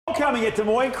Homecoming at Des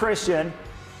Moines Christian.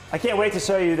 I can't wait to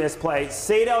show you this play.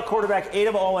 Saydel, quarterback,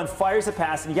 Adam Olin, fires a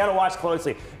pass, and you got to watch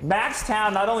closely. Max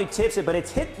Town not only tips it, but it's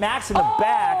hit Max in the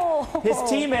back. His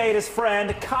teammate, his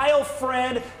friend, Kyle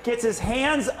Friend, gets his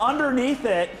hands underneath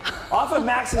it off of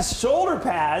Max's shoulder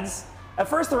pads. At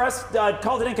first, the refs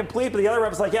called it incomplete, but the other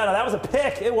ref was like, yeah, no, that was a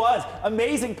pick. It was.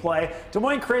 Amazing play. Des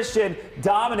Moines Christian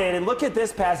dominated. Look at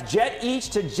this pass. Jet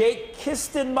each to Jake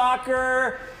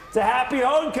Kistenmacher. It's a happy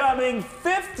homecoming,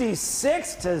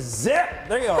 56-0.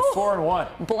 There you go,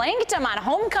 4-1. Blanked him on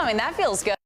homecoming. That feels good.